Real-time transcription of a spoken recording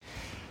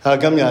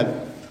今日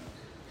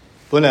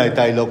本嚟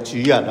係第六主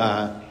日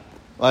啊，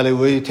我哋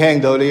會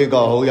聽到呢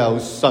個好有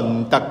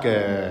信德嘅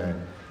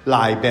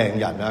癩病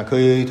人啊，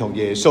佢同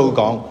耶穌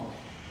講：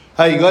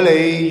如果你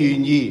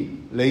願意，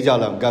你就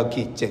能夠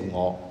潔淨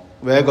我。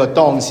為一個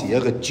當時一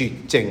個絕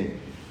症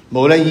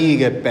冇得醫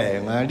嘅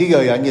病啊，呢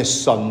個人嘅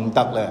信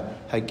德咧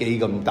係幾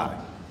咁大。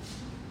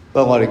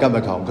不過我哋今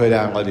日堂區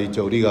咧，我哋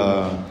做呢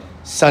個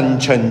新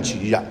春主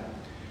日，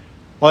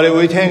我哋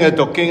會聽嘅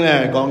讀經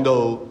咧講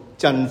到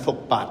真福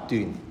八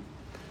端。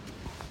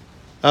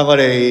我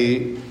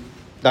哋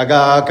大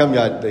家今日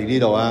嚟呢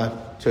度啊，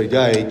除咗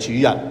係主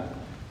日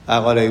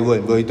我哋會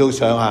唔會都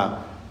想下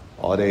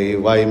我哋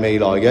為未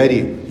來嘅一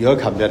年？如果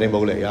琴日你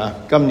冇嚟啊，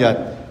今日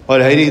我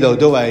哋喺呢度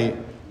都為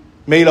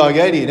未來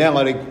嘅一年咧，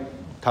我哋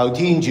求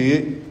天主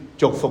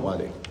祝福我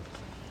哋，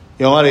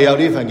讓我哋有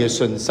呢份嘅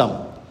信心。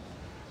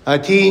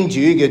天主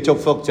嘅祝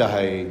福就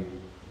係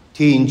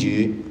天主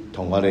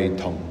同我哋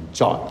同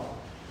在。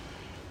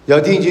有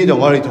天主同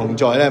我哋同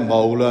在咧，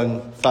無論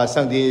發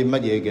生啲乜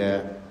嘢嘅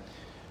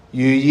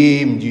如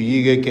意唔如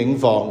意嘅境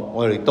況，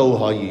我哋都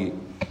可以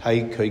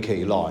喺佢其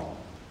內，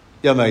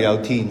因為有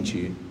天主，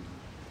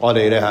我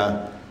哋咧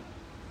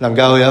能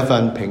夠有一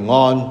份平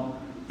安，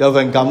有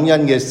份感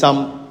恩嘅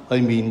心去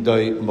面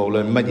對無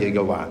論乜嘢嘅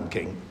環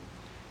境。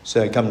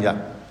所以今日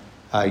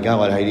而家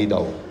我哋喺呢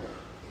度，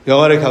讓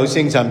我哋求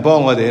聖神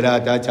幫我哋啦，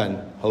第一陣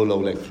好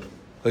努力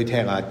去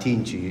聽下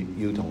天主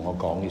要同我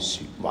講嘅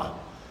說話，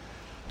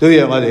都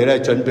讓我哋咧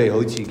準備好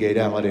自己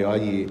咧，我哋可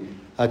以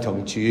同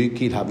主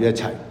結合一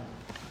齊。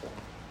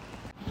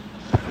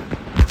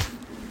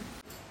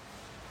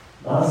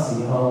那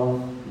時候，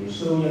耶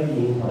穌一見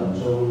群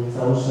眾，就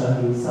上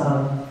了山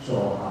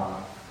坐下。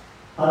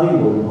他的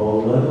門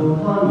徒來到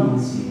他面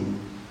前，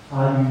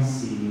他於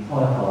是開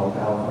口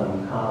教訓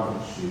他們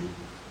說：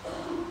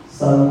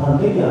神貧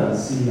的人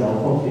是有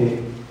福的，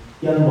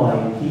因為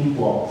天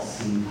國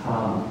是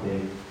他們的；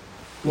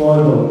哀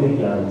慟的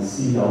人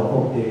是有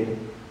福的，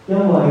因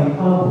為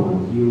他們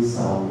要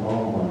受安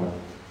慰；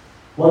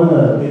溫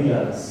良的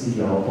人是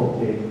有福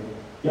的，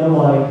因為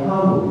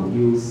他們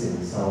要承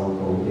受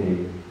土地；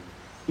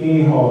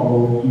飢渴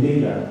慕義的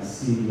人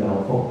是有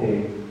福的，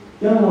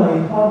因為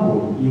他們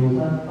要得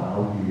飽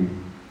飫；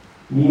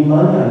憐憫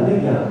人的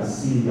人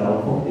是有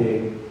福的，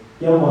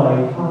因為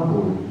他們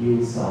要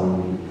受憐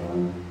憫；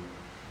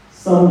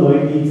心裏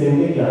潔淨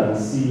的人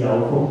是有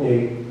福的，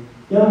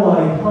因為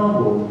他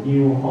們要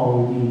看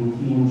見天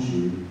主；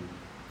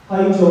締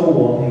造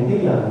和平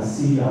的人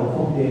是有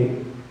福的，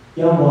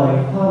因為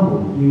他們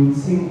要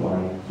稱為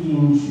天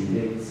主的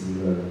子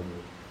女；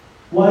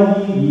為義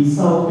而受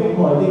迫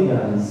害的人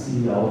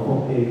是有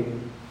福的，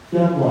因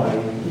為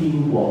天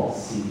國是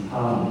他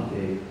們的。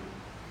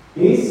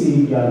幾時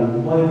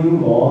人為了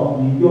我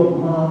而辱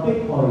罵迫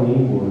害你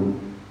們，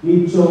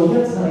列做一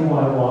切壞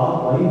話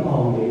毀謗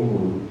你們，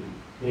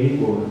你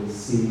們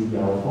是有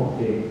福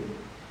的。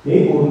你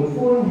們歡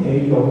喜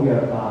踴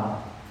躍吧，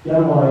因為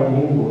你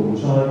們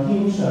在天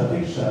上的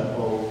賞報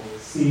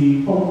是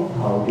豐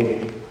厚的。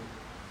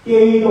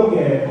基督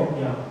嘅福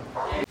音。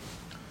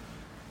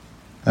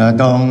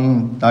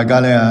當大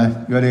家咧，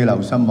如果你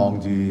留心望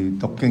住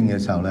讀經嘅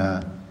時候咧，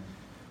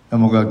有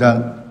冇覺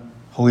得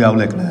好有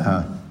力咧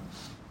嚇？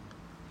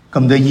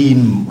咁多煙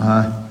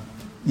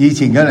以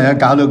前梗係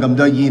搞到咁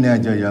多煙咧，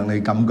就讓你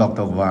感覺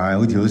到話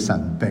好似好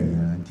神秘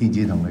啊！天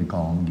主同你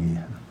講嘢。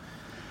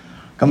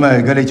咁啊，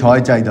如果你坐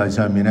喺祭台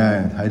上面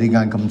咧，喺呢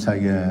間咁細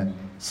嘅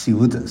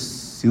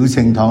小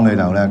聖堂裏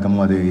頭咧，咁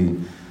我哋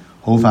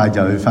好快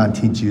就去返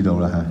天主度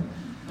啦嚇。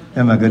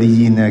因為嗰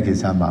啲煙咧其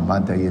實係麻麻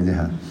地嘅啫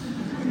嚇。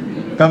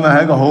今日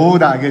係一個好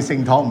大嘅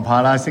聖堂，唔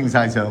怕啦，升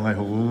晒上去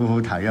好好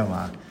睇啊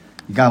嘛！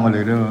而家我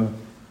哋都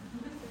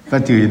不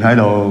斷喺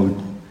度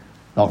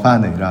落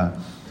翻嚟啦。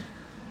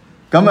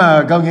咁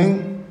啊，究竟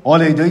我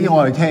哋對於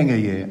我哋聽嘅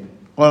嘢，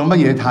我用乜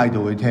嘢態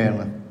度去聽咧？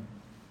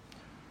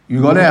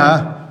如果咧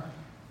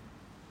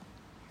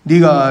呢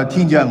個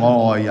天主係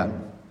我愛人，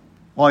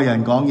愛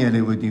人講嘢，你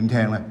會點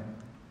聽咧？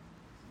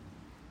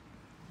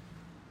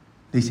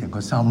你成個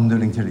心都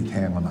拎出嚟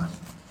聽啊嘛！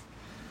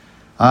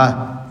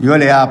如果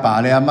你阿爸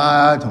你阿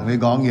媽同你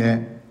講嘢，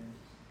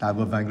大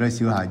部分嗰啲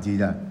小孩子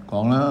就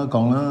講啦，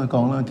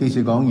幾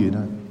時講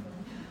完啊？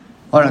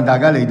可能大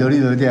家嚟到呢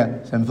度啫，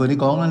神父你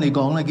講啦，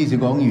幾時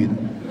講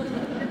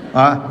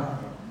完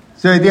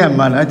所以啲人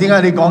問點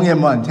解你講嘢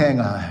冇人聽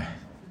啊？唉，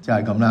就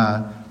係咁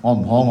啦，我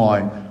唔可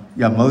愛，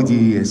又唔好似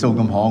耶穌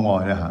咁可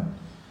愛啦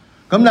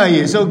嚇。咁但係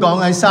耶穌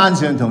講喺山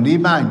上同呢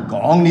班人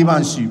講呢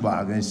班説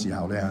話嘅時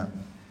候咧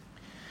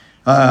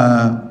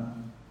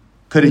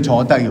佢哋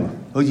坐低喎，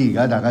好似而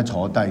家大家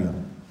坐低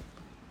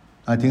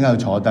喎。點解要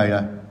坐低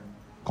咧？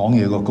講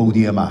嘢個高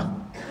啲啊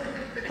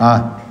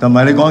嘛，同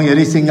埋你講嘢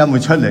啲聲音會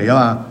出嚟啊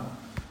嘛。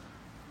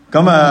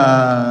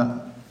咁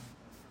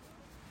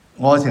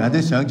我成日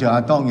都想像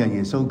下當日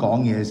耶穌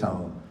講嘢嘅時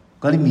候，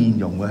嗰啲面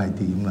容會係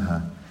點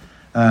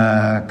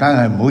啊？梗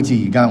係唔好似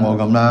而家我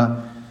咁啦。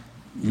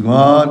如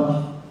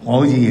果我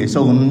好似耶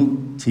穌咁，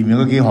前面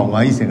嗰幾行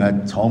位成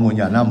日坐滿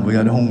人啦，唔會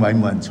有啲空位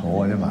冇人坐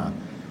嘅啫嘛。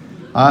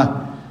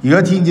如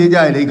果天主真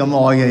係你咁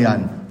愛嘅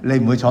人，你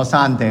唔會坐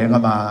山頂啊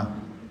嘛，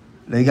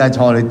你梗係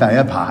坐你第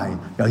一排，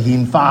又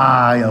獻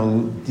花又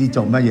唔知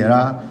做乜嘢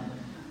啦。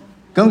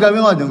咁究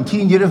竟我哋同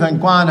天主呢份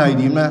關係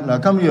點咧？嗱，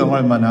今日讓我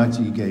哋問下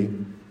自己，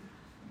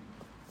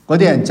嗰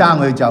啲人爭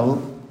佢走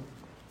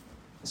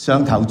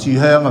上頭炷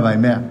香係咪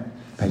咩啊？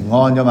平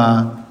安㗎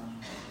嘛，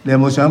你有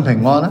冇想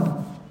平安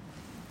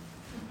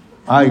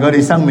啊？如果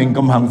你生命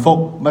咁幸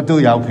福，乜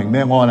都有，平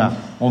咩安啊？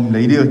我唔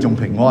理呢個仲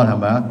平安係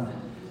咪啊？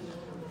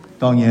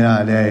當然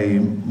啦，你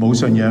係冇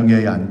信仰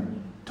嘅人，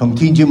同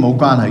天主冇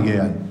關係嘅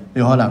人，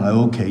你可能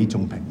喺屋企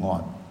仲平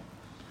安。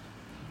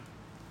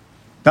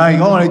但係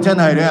如果我哋真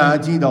係咧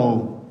知道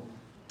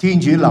天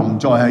主臨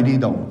在喺呢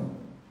度，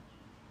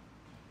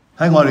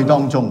喺我哋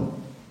當中，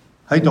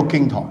喺讀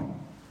經台，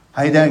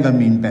喺呢個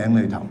麵餅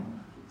裏頭，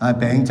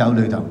餅酒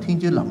裏頭，天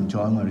主臨在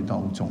喺我哋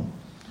當中。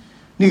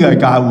呢個係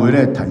教會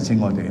咧提醒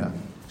我哋啊。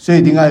所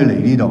以點解要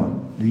嚟呢度？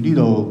嚟呢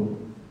度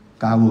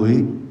教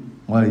會，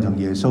我哋同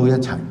耶穌一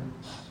齊。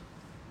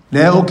你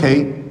喺屋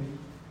企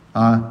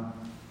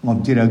我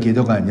唔知你有幾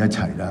多個人一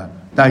齊啦。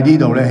但係呢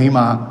度咧，起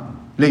碼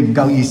你唔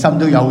夠熱心，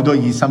都有好多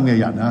熱心嘅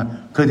人啊。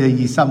佢哋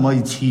熱心可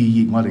以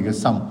熾熱我哋嘅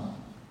心，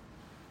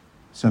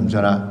信唔信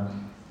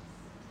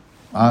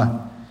啊？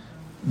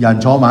人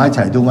坐埋一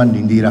齊都溫暖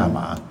啲啦，係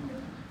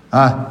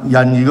嘛？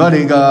人如果你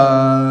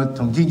嘅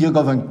同天主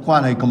嗰份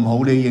關係咁好，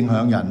你影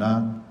響人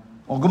啦。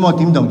咁我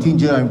點同天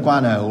主嘅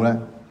關係好咧？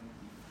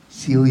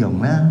笑容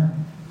啦，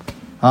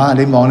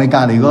你望你隔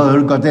離嗰個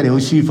都覺得你好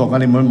舒服啊，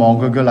你唔會望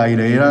佢嘅勵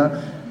你啦，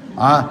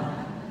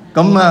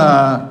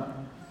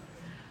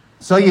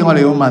所以我哋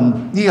要問呢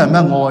個係咩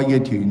愛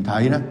嘅團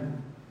體咧？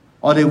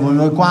我哋會唔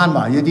會關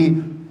懷一啲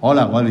可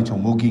能我哋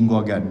從冇見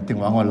過嘅人，定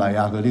話我勵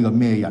下佢呢個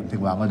咩人，定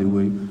話我哋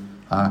會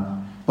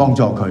幫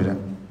助佢咧？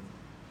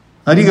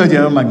呢個就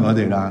要問我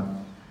哋啦。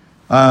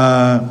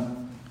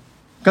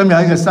今日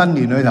喺個新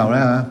年裏頭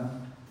咧，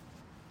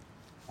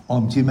我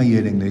唔知乜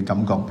嘢令你感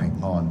覺平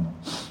安，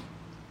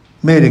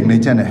咩令你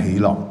真係喜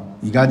樂？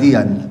而家啲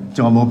人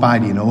仲有冇拜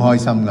年好開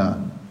心噶？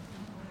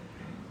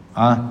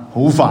好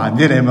煩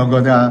啫！你有冇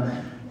覺得啊？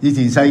以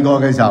前細個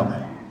嘅時候，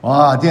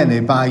哇！啲人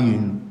嚟拜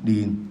完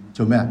年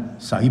做咩啊？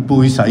洗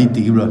杯洗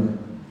碟啦，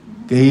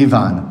幾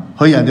煩！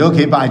去人哋屋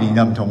企拜年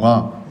又唔同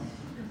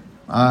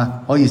喎，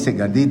可以食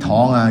人啲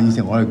糖啊！以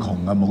前我哋窮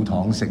啊，冇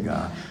糖食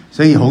啊，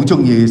所以好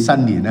中意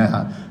新年咧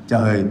就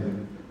去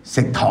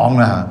食糖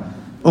啦。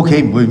屋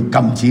企唔會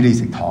禁止你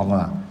食糖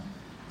啊，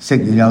食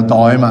完有袋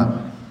啊嘛。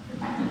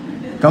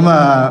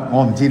咁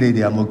我唔知你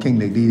哋有冇經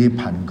歷呢啲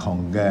貧窮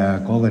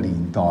嘅嗰個年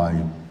代，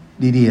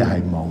呢啲嘢係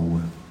冇嘅。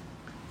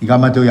而家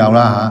乜都有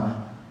啦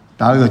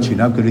打開個全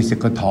盒叫你食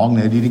個糖，你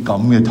呢啲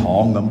咁嘅糖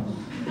咁，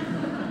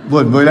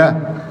會唔會咧？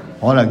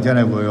可能真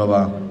係會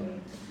嘅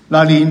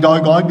喎。年代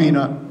改變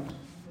啦，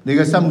你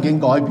嘅心境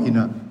改變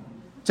啦。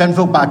真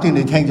福八端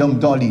你聽咗咁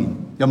多年，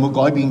有冇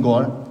改變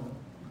過咧？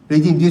你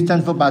知唔知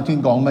真福八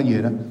端講乜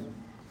嘢咧？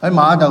喺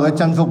馬竇嘅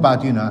真福八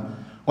端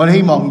我哋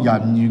希望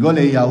人，如果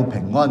你有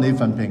平安，你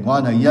份平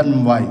安係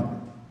因為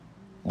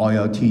我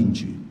有天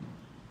主，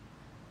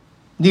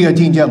呢個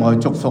天主係我嘅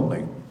祝福嚟。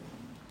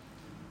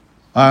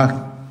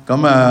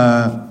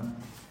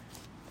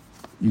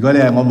如果你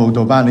係我慕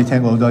道班，你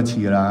聽過好多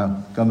次啦，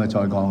今日再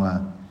講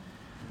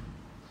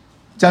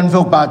真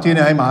福八端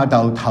咧，喺馬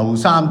竇頭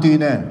三端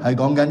咧係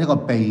講緊一個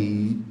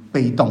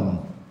被動，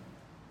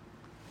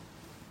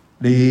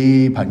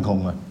你貧窮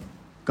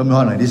咁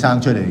可能你生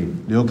出嚟，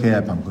你屋企係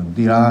貧窮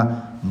啲啦，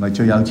唔係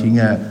最有錢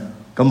嘅，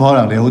咁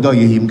可能你好多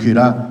嘢欠缺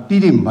啦。呢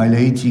啲唔係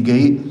你自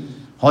己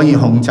可以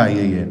控制嘅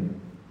嘢，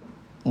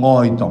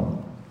哀悼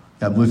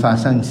人會發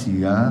生事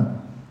噶，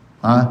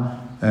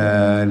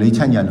你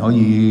親人可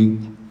以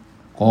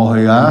過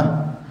去噶，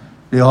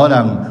你可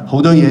能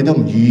好多嘢都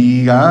唔如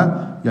意噶，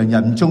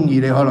人唔中意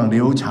你，可能你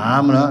好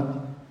慘啦。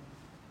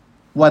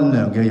溫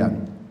良嘅人，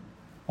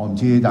我唔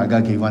知大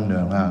家幾溫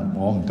良啊，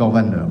我唔多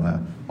溫良啊。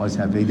我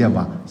成日俾啲人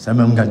話，使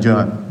咪咁緊張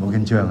啊？冇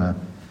緊張啊！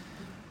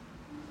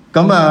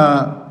咁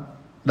呢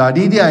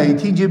啲係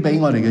天主俾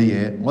我哋嘅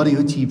嘢，我哋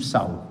要接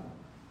受。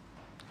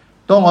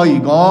當我如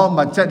果物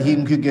質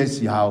欠缺嘅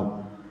時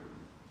候，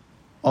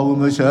我會唔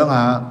會想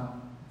下，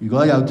如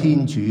果有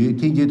天主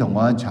同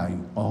我一齊，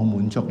我好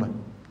滿足咧？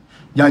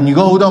人如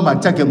果好多物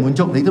質嘅滿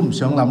足，你都唔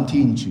想諗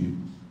天主。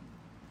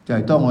就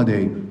係當我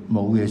哋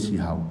冇嘅時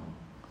候，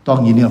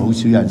當然呢，好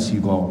少人試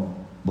過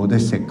冇得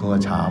食嗰個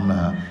慘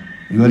啦。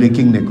如果你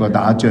經歷過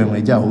打仗，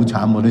你真係好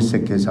慘，冇得食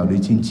嘅時候，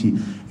你先知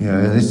原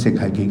來有得食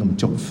係幾咁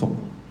祝福。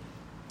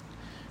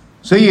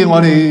所以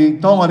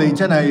當我哋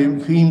真係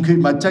欠缺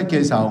物質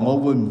嘅時候，我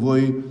會唔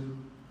會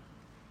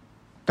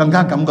更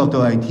加感覺到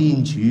係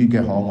天主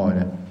嘅可愛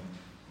呢？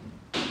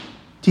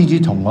天主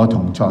同我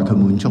同在，佢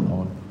滿足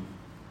我。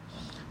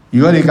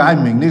如果你解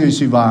唔明呢句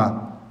說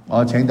話，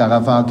我請大家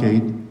翻屋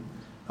企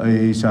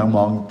去上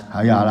網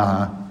睇下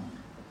啦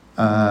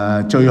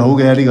最好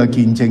嘅呢個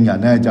見證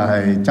人咧，就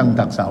係曾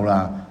特首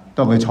啦。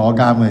當佢坐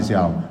監嘅時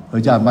候，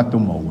佢真係乜都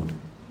冇，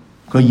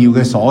佢要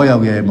嘅所有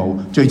嘢冇，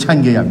最親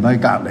嘅人喺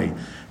隔離，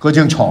嗰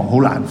張床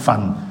好難瞓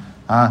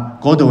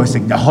嗰度係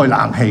成日開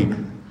冷氣，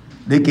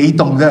你幾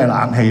凍都係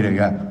冷氣嚟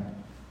嘅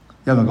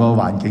因為個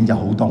環境就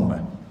好凍嘅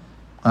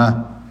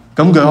啊。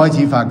咁佢開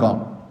始發覺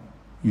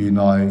原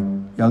來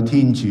有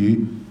天主，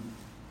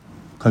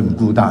佢唔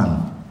孤單。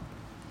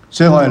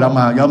所以我哋諗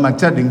下，有物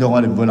質令到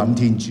我哋唔會諗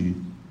天主。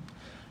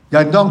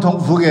人當痛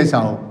苦嘅時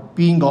候，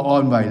邊個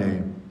安慰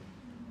你？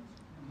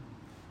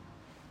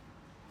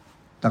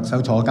特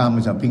首坐監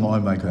嘅時候，邊個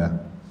安慰佢啊？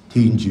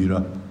天主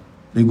咯。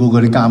你估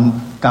嗰啲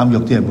監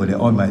獄啲人會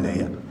嚟安慰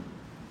你啊？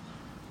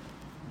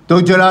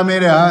到最後尾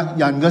咧嚇，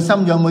人嘅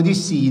心有冇啲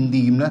善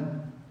念咧？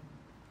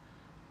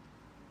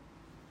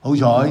好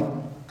彩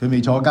佢未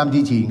坐監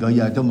之前，佢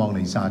日日都望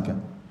彌撒嘅，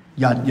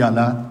日日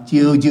啊，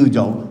朝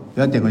早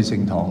一定去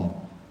聖堂。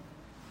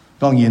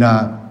當然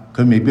啦，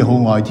佢未必好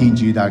愛天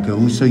主，但係佢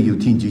好需要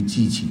天主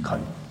支持佢。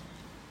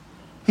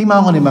起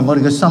碼我哋問我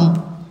哋嘅心，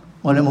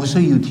我哋有冇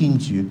需要天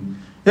主？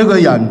一個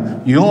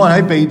人如果我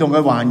喺被動嘅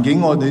環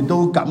境，我哋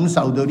都感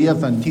受到呢一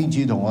份天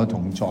主同我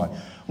同在，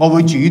我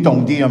會主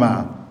動啲啊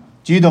嘛。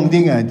主動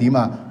啲嘅係點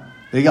啊？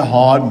你嘅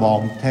渴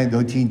望聽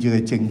到天主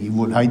嘅正義，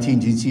活喺天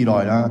主之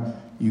內啦。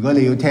如果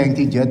你要聽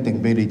天主，一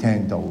定俾你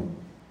聽到。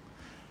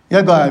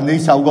一個人你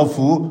受過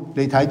苦，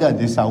你睇到人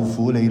哋受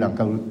苦，你能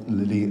夠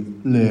你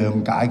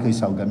諒解佢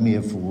受緊咩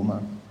苦啊嘛？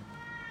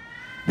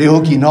你好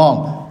健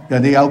康，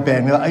人哋有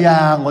病，你話哎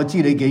呀，我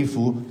知你幾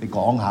苦，你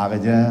講下嘅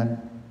啫，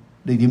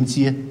你點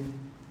知啊？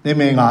你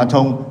咪牙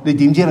痛，你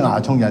點知你牙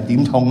痛人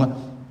點痛啊？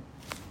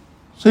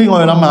所以我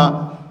哋諗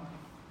下，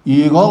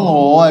如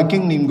果我係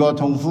經驗過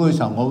痛苦嘅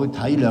時候，我會體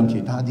諒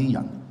其他啲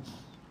人，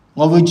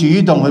我會主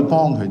動去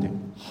幫佢哋。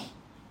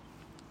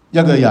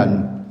一個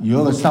人如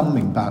果個心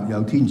明白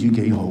有天主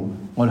幾好，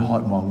我哋渴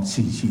望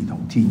時時同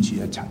天主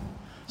一齊。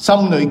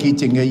心裏潔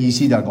淨嘅意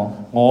思就係講，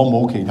我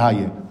冇其他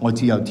嘢，我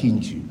只有天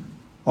主。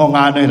我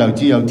眼裏頭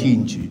只有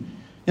天主，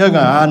一個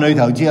人眼裏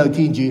頭只有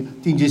天主，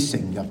天主成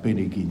日俾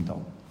你見到，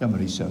因為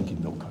你想見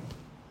到佢。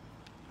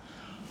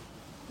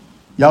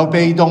由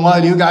被動我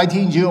哋了解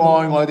天主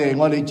愛我哋，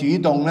我哋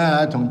主動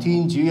咧同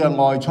天主嘅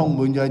愛充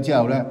滿咗之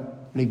後咧，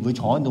你唔會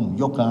坐喺度唔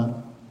喐噶，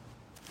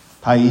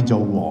締造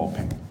和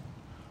平。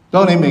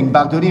當你明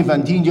白到呢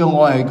份天主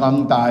愛係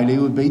咁大，你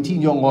會俾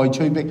天主愛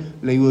催逼，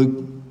你會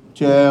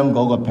將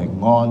嗰個平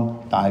安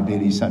帶俾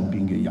你身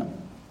邊嘅人。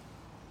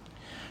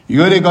如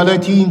果你覺得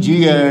天主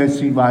嘅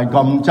說話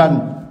咁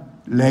真，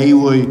你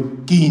會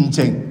見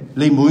證，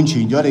你滿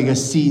全咗你嘅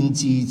先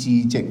知之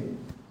職。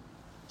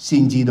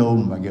先知都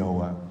唔係幾好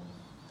啊！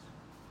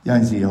有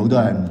陣時好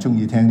多人唔中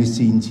意聽啲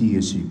先知嘅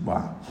說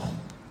話，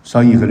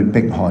所以佢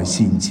哋迫害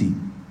先知。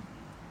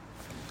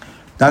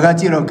大家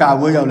知道教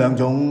會有兩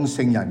種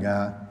聖人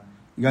㗎，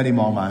而家你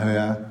望埋去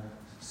啊，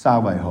沙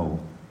維豪、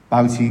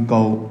鮑思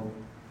高、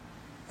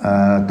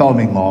多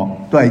明我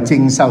都係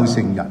精修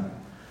聖人。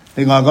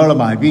另外嗰度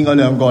埋邊嗰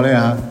兩個咧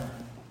嚇，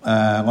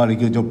我哋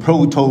叫做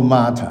proto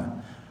martyr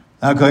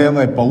啊，佢因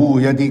為保護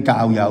一啲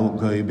教友，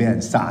佢俾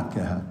人殺嘅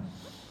嚇。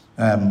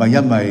唔係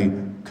因為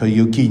佢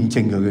要見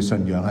證佢嘅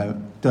信仰，係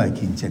都係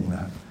見證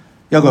啦。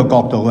一個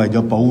角度為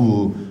咗保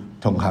護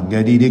同行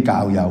嘅呢啲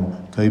教友，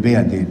佢俾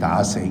人哋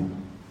打死。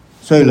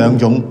所以兩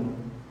種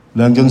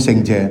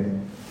聖者，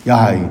一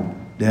係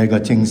你係個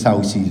精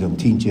修士同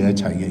天主一齊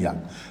嘅人，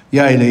一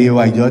係你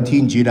為咗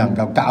天主能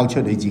夠交出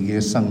你自己嘅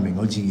生命，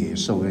好似耶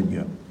穌一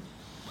樣。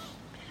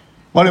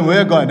我哋每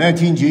一個人咧，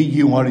天主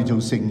要我哋做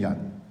聖人。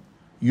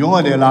如果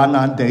我哋懶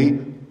懶地、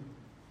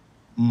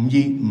唔熱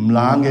唔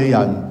冷嘅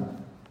人，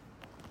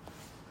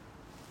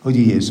好似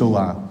耶穌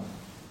話，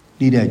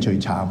呢啲係最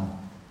慘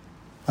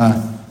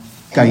啊！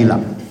雞肋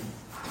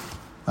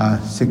啊，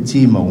食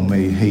之無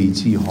味，棄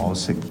之可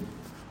惜。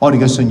我哋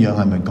嘅信仰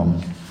係咪咁？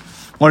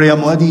我哋有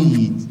冇一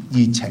啲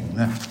熱情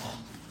咧？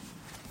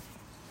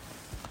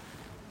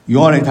如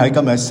果我哋睇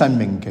今日《申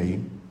命記》，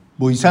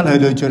梅瑟去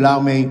到最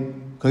撈尾，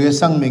佢嘅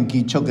生命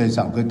結束嘅時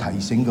候，佢提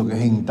醒佢嘅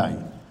兄弟：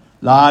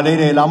嗱，你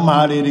哋諗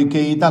下，你哋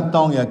記得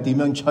當日點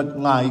樣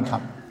出埃及，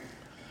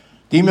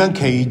點樣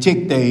奇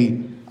蹟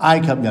地埃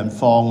及人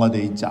放我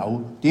哋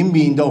走，點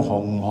面到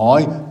紅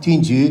海，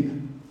天主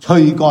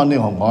吹乾呢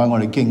紅海，我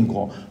哋經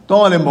過。當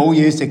我哋冇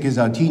嘢食嘅時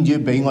候，天主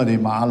俾我哋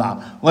嗎哪，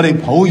我哋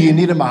抱怨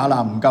呢啲嗎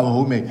哪唔夠好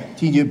味，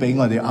天主俾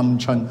我哋鵪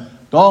鶉。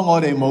當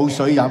我哋冇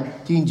水飲，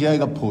天主喺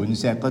個磐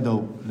石嗰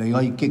度，你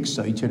可以擊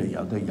水出嚟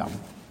有得飲。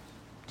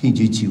天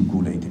主照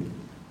顧你哋，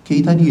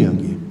記得呢樣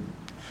嘢。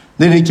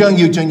你哋將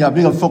要進入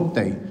呢個福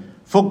地，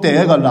福地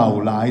係一個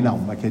流奶流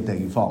蜜嘅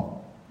地方。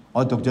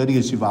我讀咗呢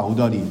句說話好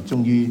多年，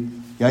終於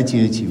有一次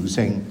去朝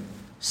聖，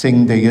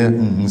聖地嘅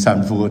吳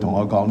神父同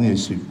我講呢句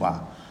說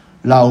話：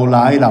流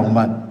奶流蜜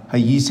係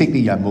以色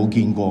列人冇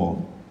見過。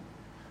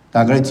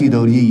大家都知道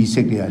啲以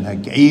色列人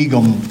係幾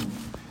咁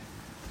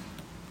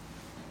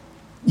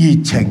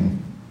熱情，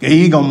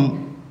幾咁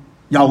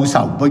有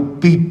仇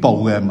必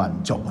報嘅民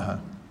族啊！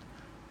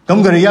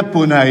咁佢哋一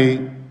半係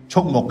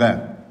畜牧嘅，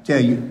即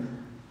係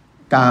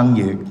耕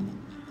嘢，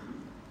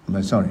唔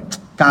係 sorry，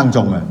 耕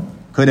種嘅。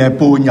佢哋係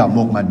半游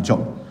牧民族。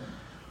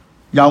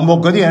游牧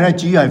嗰啲人咧，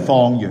主要係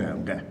放羊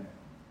嘅。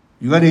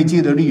如果你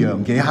知道啲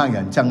羊幾乞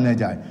人憎咧，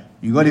就係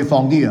如果你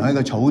放啲羊喺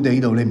個草地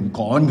度，你唔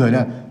趕佢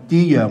咧，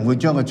啲羊會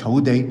將個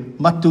草地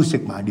乜都食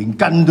埋，連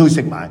根都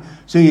食埋。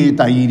所以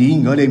第二年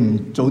如果你唔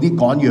早啲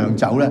趕羊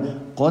走咧，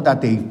嗰笪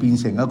地變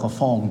成一個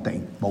荒地，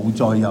冇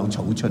再有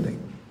草出嚟。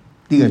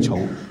呢個草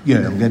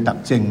羊嘅特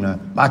徵啦，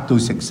乜都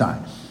食晒。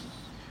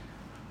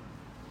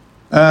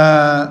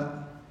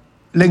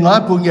另外一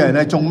半嘅人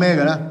係種咩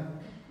嘅咧？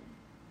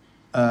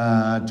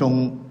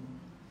種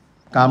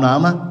橄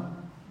欖啦、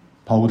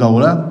葡萄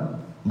啦、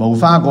無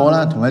花果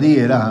啦，同一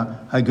啲嘢啦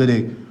嚇，係佢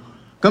哋。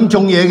咁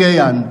種嘢嘅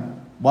人，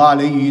哇！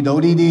你遇到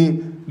呢啲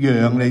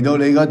羊嚟到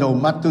你嗰度，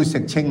乜都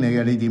食清你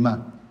嘅，你點啊？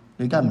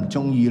你梗係唔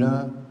中意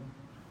啦。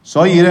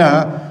所以咧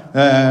嚇，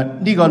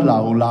呢個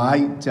流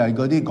奶就係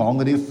嗰啲講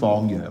嗰啲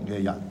放羊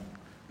嘅人，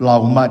流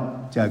物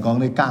就係講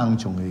啲耕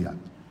種嘅人。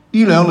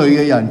呢兩類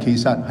嘅人其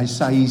實係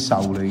世仇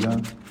嚟噶，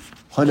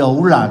佢哋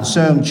好難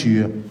相處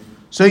啊。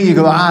所以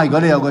佢話如果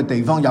你有個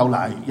地方有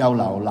奶有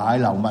流奶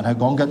流物，係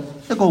講緊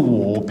一個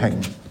和平。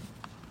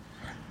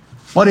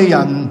我哋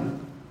人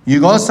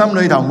如果心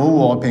裏頭冇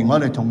和平，我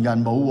哋同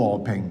人冇和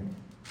平，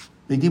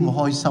你點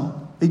會開心？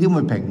你點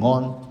會平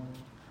安？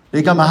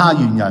你今日蝦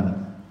完人，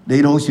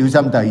你都好小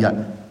心，第二日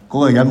嗰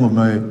個人會唔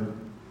會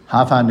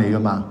蝦翻你噶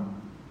嘛？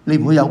你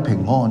唔會有平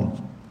安。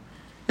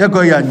一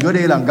個人如果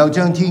你能夠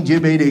將天主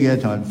俾你嘅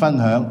同人分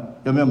享，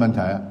有咩問題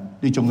啊？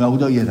你仲有好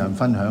多嘢同人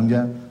分享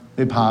啫，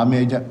你怕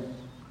咩啫？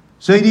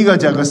所以呢個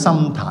就係個心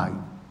態。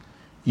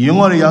如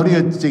果我哋有呢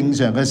個正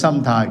常嘅心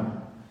態，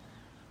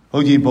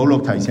好似保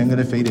祿提醒嗰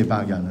啲斐理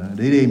伯人啊，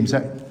你哋唔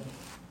識，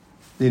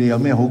你哋有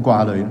咩好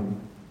掛慮咧？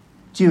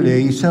只要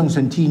你相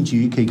信天主，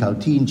祈求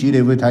天主，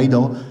你會睇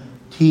到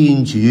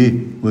天主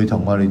會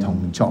同我哋同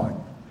在。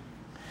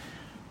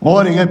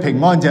我哋嘅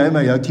平安就係因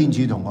為有天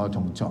主同我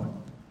同在。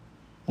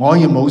我可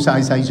以冇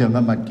晒世上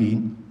嘅物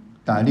件，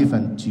但係呢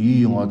份主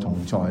與我同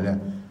在咧，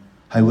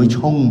係會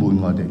充滿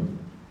我哋。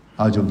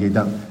我仲記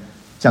得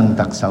曾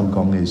特首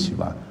講嘅説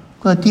話，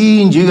佢話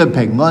天主嘅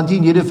平安，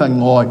天主呢份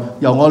愛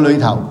由我裏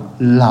頭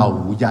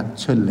流溢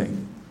出嚟。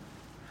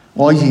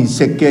我以前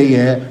食嘅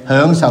嘢、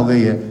享受嘅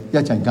嘢，一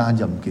陣間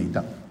就唔記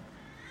得。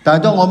但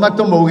係當我乜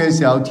都冇嘅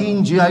時候，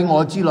天主喺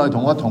我之內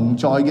同我同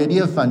在嘅呢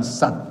一份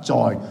實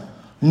在，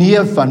呢一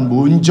份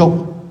滿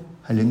足，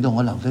係令到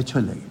我流得出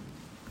嚟。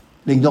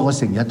令到我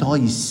成日都可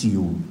以笑，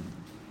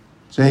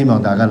所以希望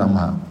大家諗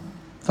下，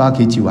返屋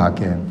企照下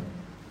鏡，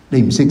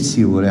你唔識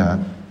笑嘅咧嚇，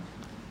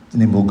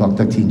你冇覺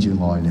得天主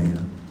愛你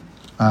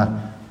啦。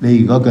你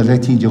如果覺得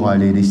天主愛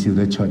你，你笑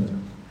得出，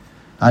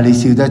你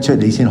笑得出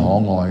你先可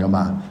愛噶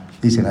嘛。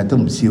你成日都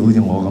唔笑，好似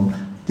我咁，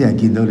啲人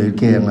見到你都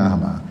驚啦，係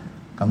嘛？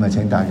咁啊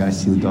請大家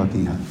笑多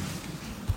啲嚇。